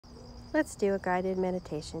Let's do a guided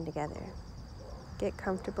meditation together. Get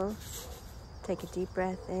comfortable. Take a deep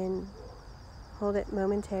breath in. Hold it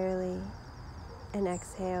momentarily and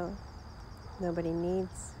exhale. Nobody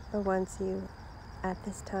needs or wants you at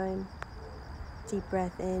this time. Deep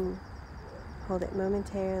breath in. Hold it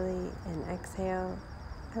momentarily and exhale.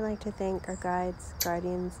 I'd like to thank our guides,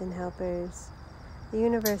 guardians, and helpers, the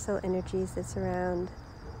universal energies that surround,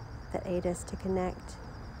 that aid us to connect.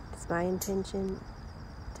 It's my intention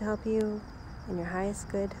to help you in your highest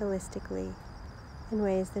good holistically in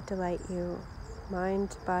ways that delight you,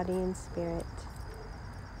 mind, body, and spirit.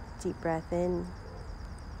 Deep breath in.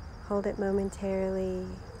 Hold it momentarily,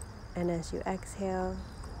 and as you exhale,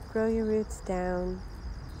 grow your roots down,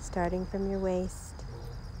 starting from your waist,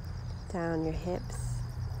 down your hips,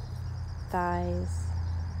 thighs,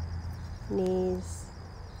 knees,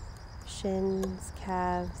 shins,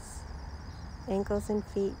 calves, ankles and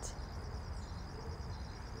feet,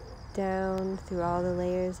 down through all the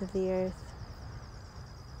layers of the earth,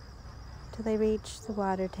 till they reach the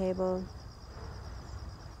water table,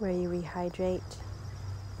 where you rehydrate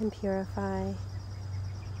and purify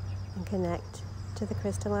and connect to the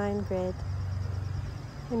crystalline grid,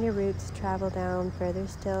 and your roots travel down further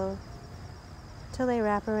still till they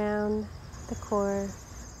wrap around the core,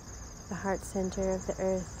 the heart center of the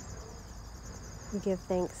earth. We give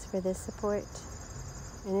thanks for this support,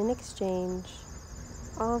 and in exchange,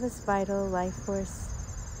 all this vital life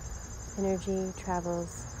force energy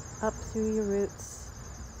travels up through your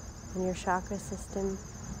roots and your chakra system.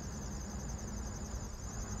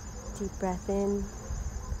 Deep breath in,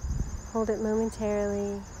 hold it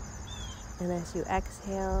momentarily, and as you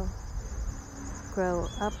exhale, grow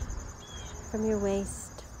up from your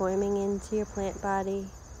waist, forming into your plant body,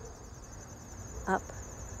 up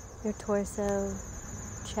your torso,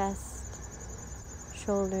 chest,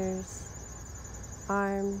 shoulders,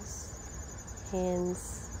 arms,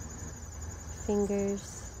 hands,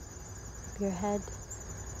 fingers, your head,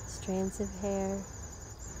 strands of hair.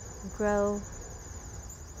 Grow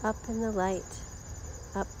up in the light,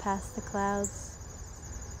 up past the clouds,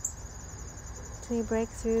 till you break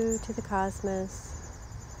through to the cosmos,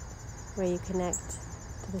 where you connect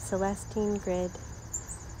to the Celestine grid,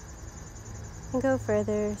 and go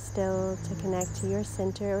further still to connect to your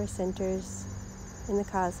center or centers in the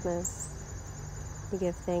cosmos. We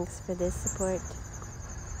give thanks for this support,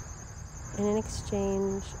 and in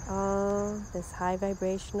exchange, all this high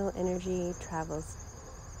vibrational energy travels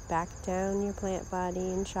back down your plant body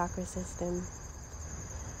and chakra system.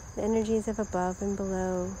 The energies of above and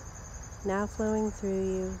below now flowing through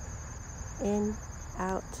you, in,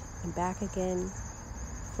 out, and back again,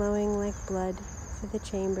 flowing like blood through the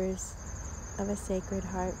chambers of a sacred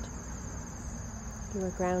heart. You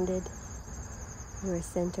are grounded, you are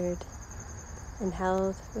centered, and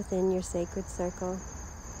held within your sacred circle.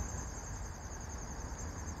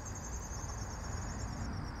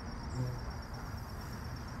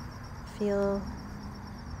 Feel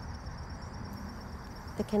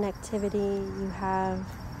the connectivity you have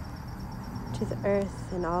to the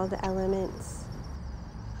earth and all the elements,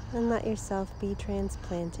 and let yourself be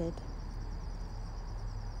transplanted.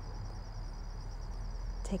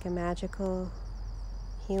 Take a magical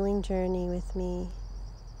healing journey with me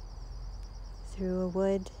through a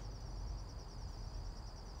wood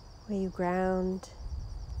where you ground,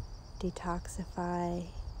 detoxify,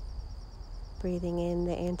 breathing in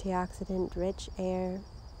the antioxidant-rich air,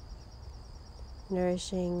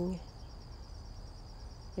 nourishing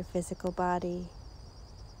your physical body,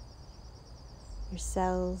 your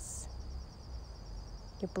cells,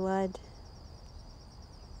 your blood,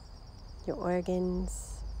 your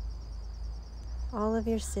organs, all of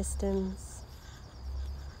your systems,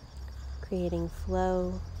 creating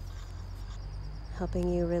flow,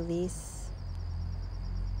 helping you release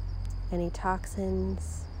any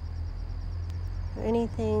toxins or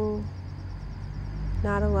anything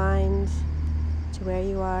not aligned to where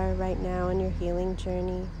you are right now in your healing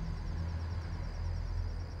journey.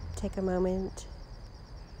 Take a moment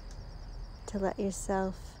to let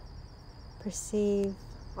yourself perceive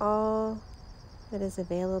all that is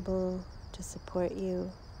available to support you,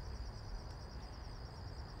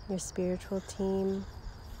 your spiritual team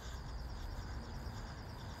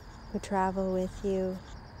who travel with you,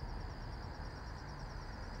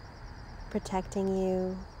 protecting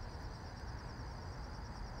you,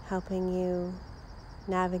 helping you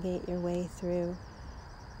navigate your way through.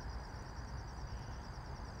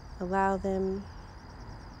 Allow them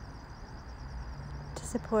to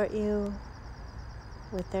support you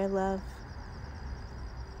with their love.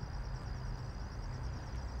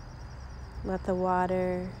 Let the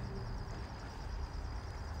water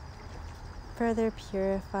further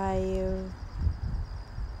purify you,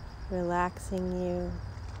 relaxing you,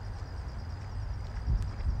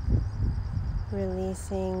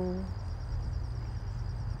 releasing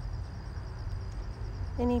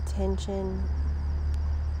any tension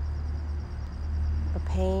or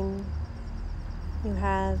pain you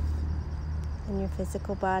have in your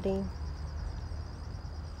physical body.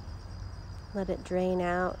 Let it drain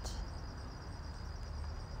out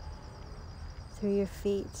through your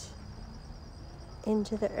feet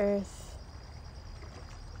into the earth,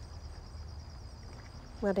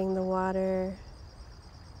 letting the water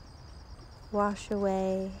wash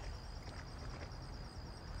away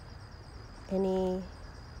any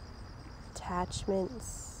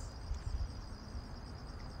attachments,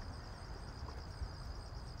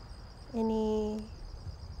 any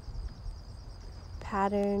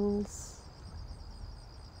patterns,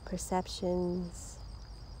 perceptions,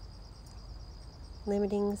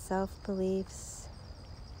 limiting self-beliefs,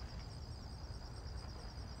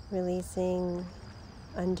 releasing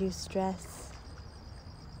undue stress,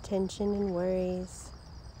 tension and worries.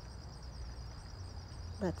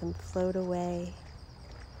 Let them float away.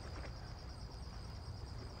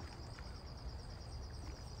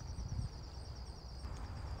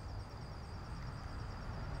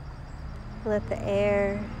 Let the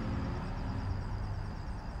air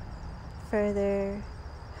further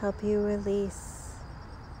help you release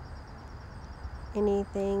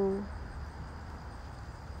anything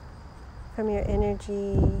from your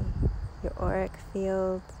energy, your auric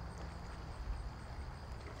field,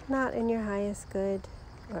 not in your highest good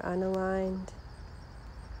or unaligned.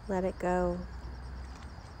 Let it go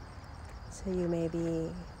so you may be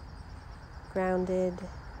grounded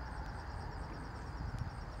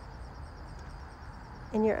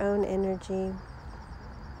in your own energy.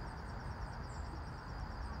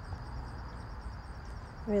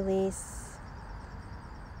 Release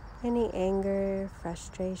any anger,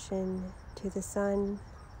 frustration to the sun.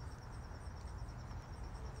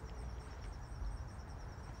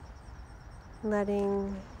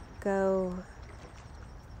 Letting go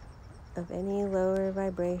of any lower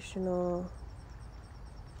vibrational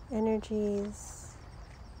energies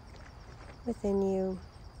within you.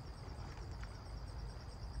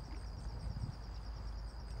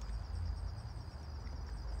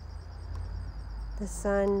 The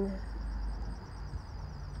sun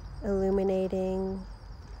illuminating,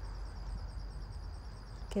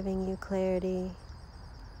 giving you clarity,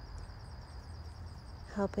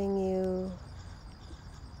 helping you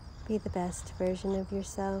be the best version of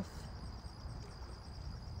yourself.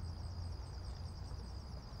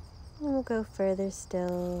 And we'll go further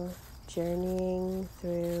still, journeying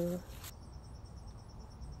through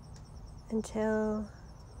until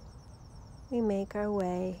we make our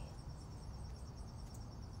way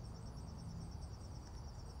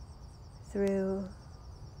through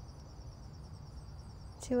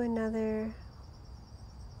to another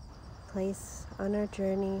place on our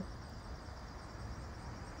journey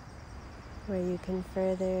where you can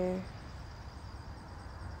further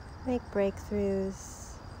make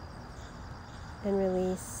breakthroughs and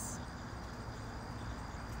release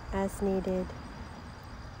as needed.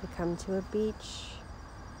 We come to a beach,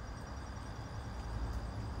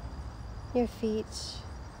 your feet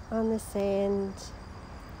on the sand.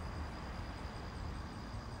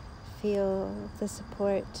 Feel the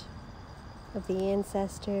support of the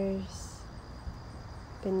ancestors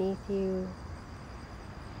beneath you,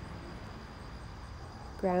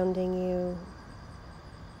 grounding you.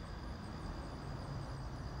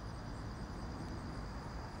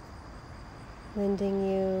 Lending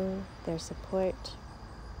you their support.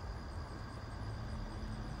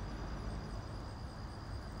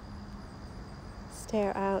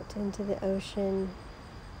 Stare out into the ocean,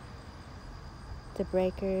 the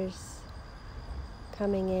breakers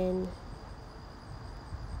coming in,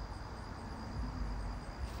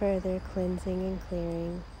 further cleansing and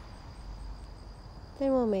clearing.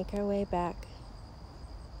 Then we'll make our way back,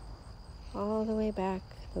 all the way back,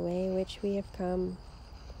 the way in which we have come,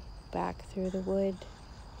 back through the wood,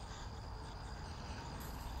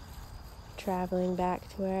 traveling back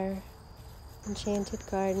to our enchanted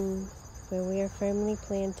garden where we are firmly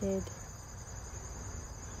planted,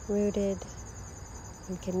 rooted,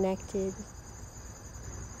 and connected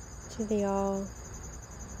to the all.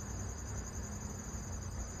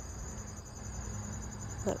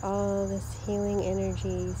 Let all this healing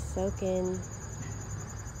energy soak in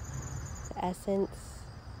the essence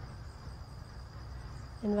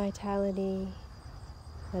and vitality,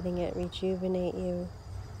 letting it rejuvenate you,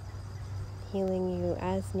 healing you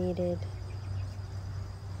as needed,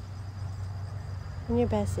 in your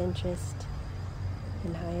best interest,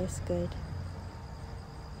 and highest good.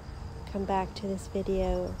 Come back to this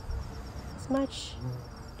video as much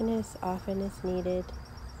and as often as needed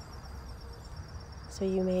so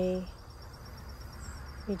you may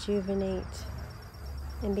rejuvenate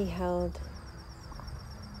and be held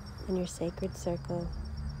in your sacred circle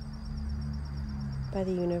by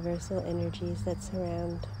the universal energies that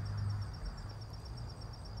surround.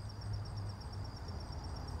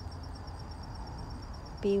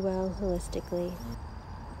 Be well holistically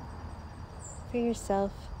for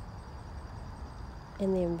yourself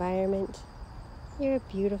and the environment you're a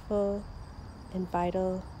beautiful and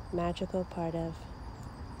vital, magical part of.